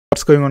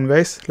What's going on,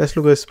 guys? Let's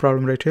look at this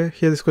problem right here.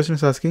 Here this question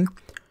is asking,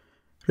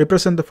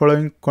 represent the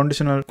following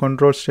conditional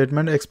control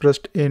statement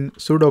expressed in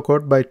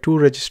pseudocode by two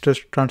register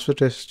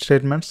transfer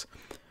statements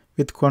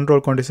with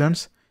control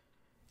conditions.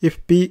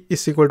 If P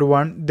is equal to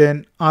 1,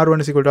 then R1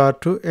 is equal to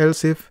R2,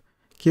 else if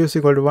Q is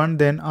equal to 1,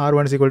 then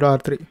R1 is equal to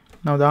R3.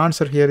 Now the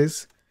answer here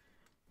is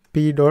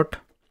P dot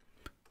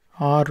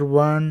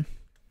R1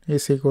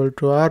 is equal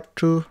to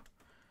R2,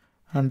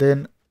 and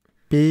then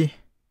P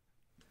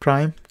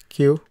prime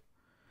Q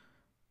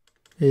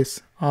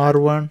is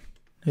R1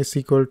 is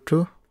equal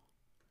to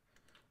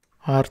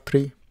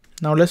R3.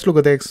 Now let's look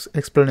at the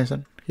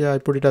explanation. Here I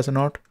put it as a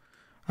note.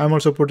 I'm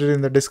also put it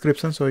in the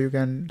description so you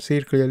can see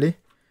it clearly.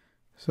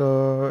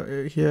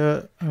 So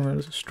here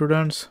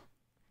students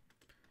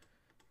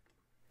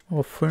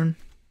often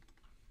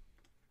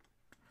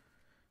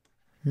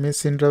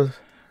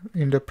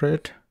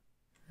misinterpret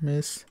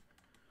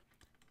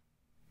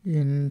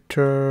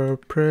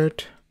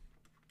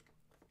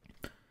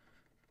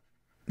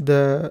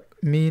the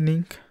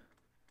meaning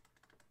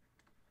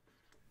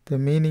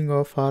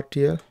of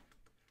RTL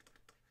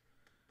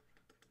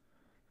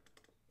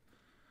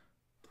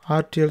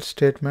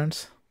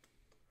statements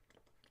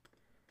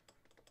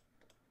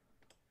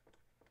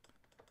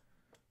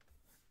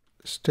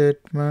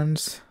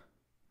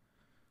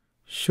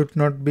should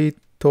not be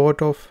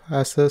thought of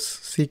as a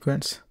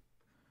sequence.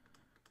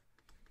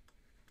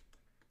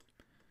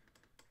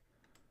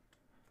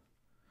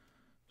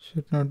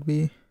 Should not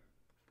be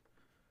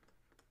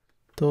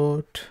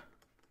thought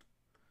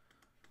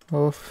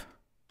of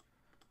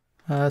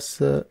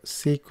as a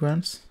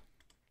sequence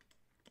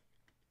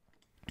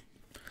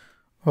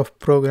of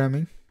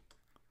programming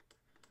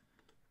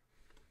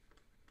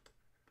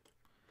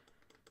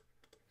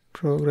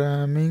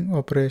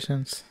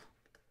operations.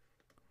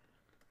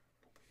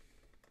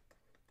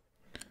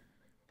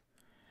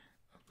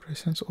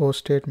 Or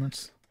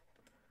statements.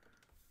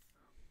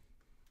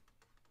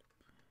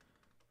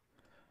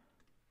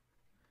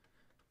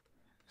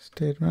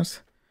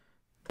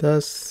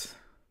 Thus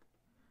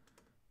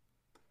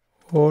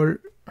all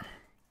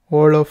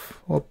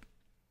of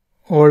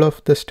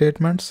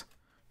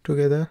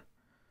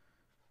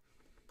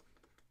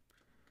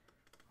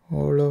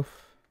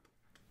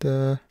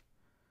the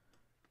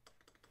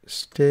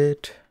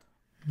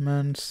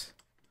statements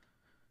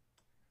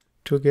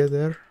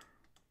together,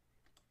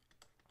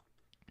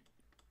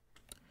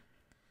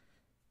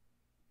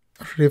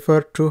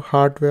 refer to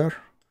hardware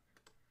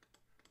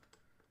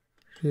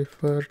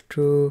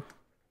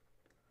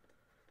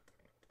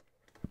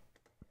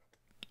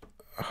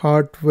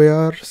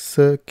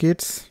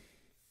circuits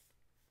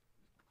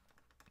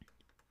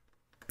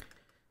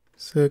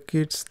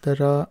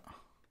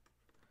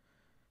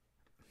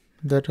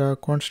that are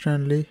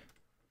constantly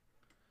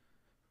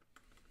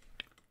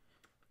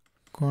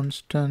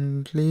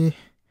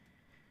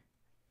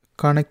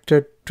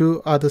connected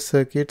to other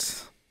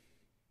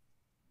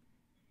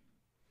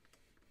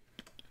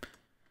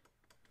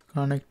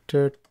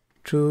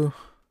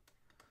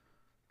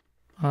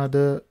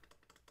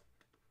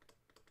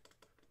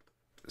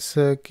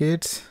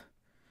circuits,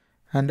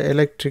 and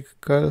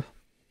electrical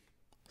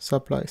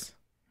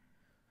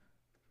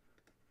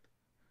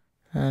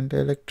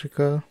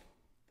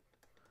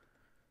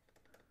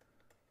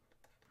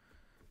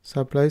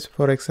supplies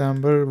for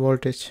example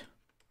voltage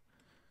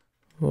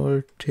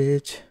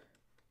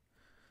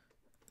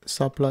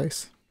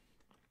supplies.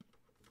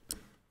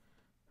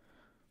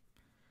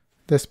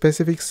 The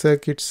specific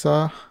circuits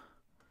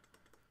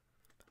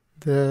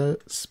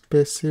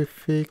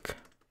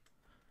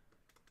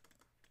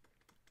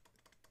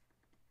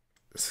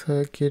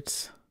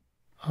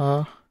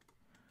are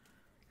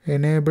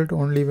enabled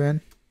only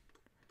when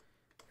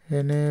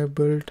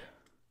enabling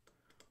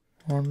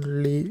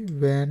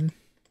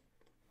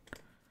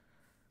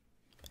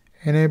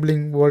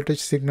voltage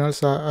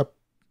signals are applied.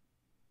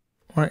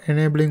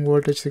 Enabling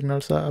voltage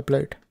signals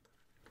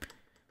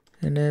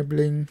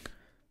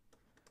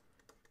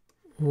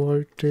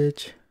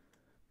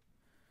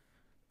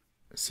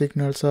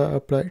are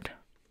applied.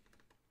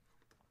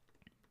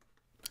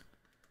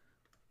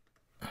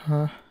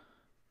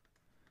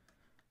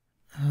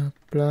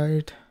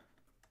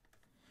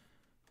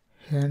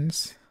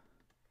 Hence,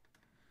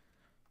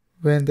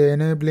 when the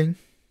enabling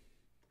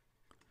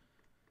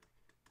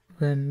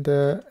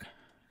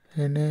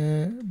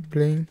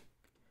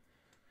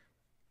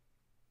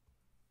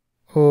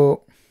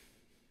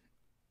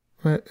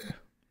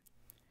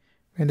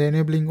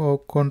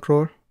or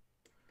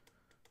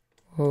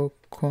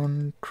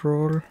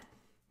control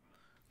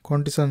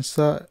conditions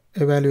are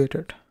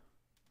evaluated.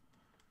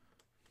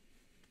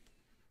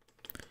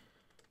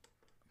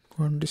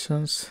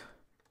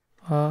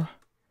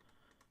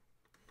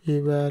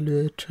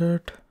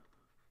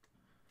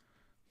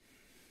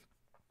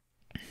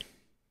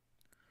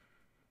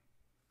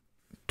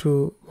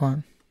 To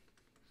 1,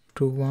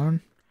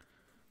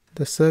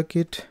 the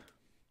circuit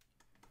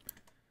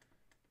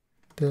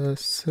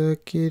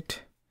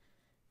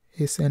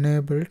is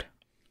enabled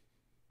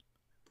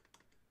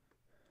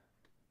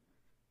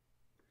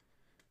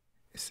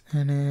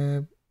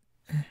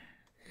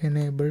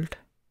enabled.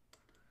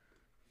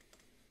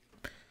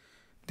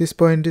 This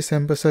point is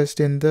emphasized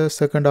in the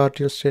second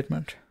RTL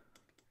statement.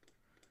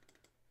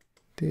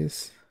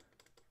 This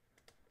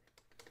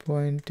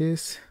point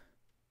is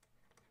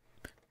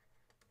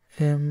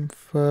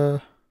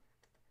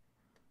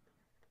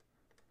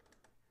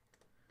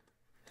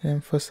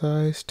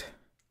emphasized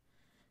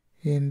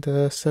in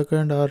the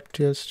second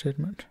RTL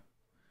statement.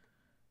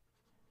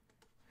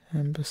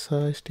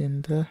 Emphasized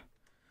in the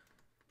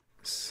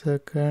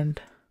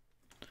second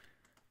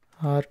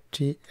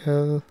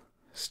RTL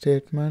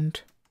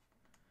statement,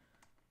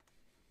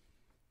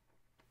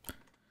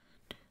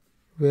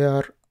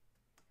 where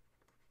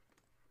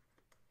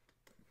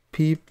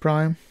P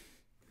prime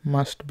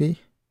must be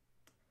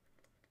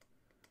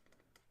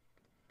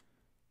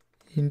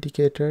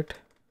indicated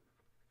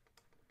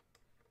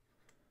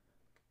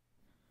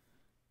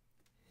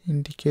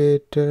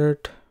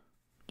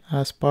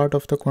as part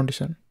of the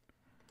condition.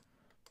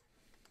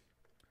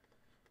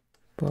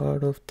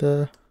 Part of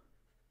the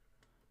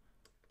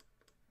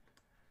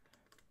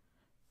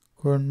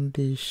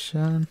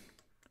condition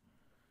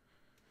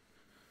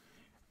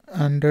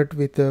ANDed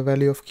with the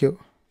value of Q.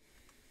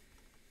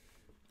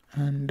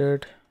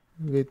 ANDed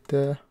with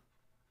the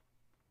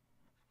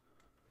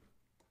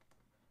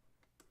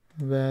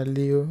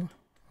value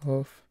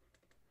of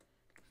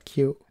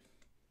Q.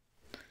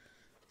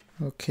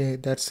 Okay,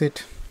 that's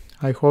it.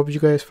 I hope you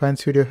guys find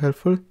this video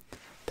helpful.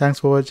 Thanks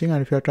for watching,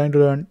 and if you are trying to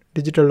learn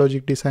digital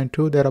logic design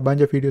too, there are a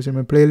bunch of videos in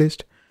my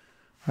playlist.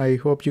 I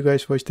hope you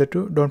guys watch that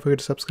too. Don't forget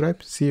to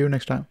subscribe. See you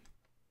next time.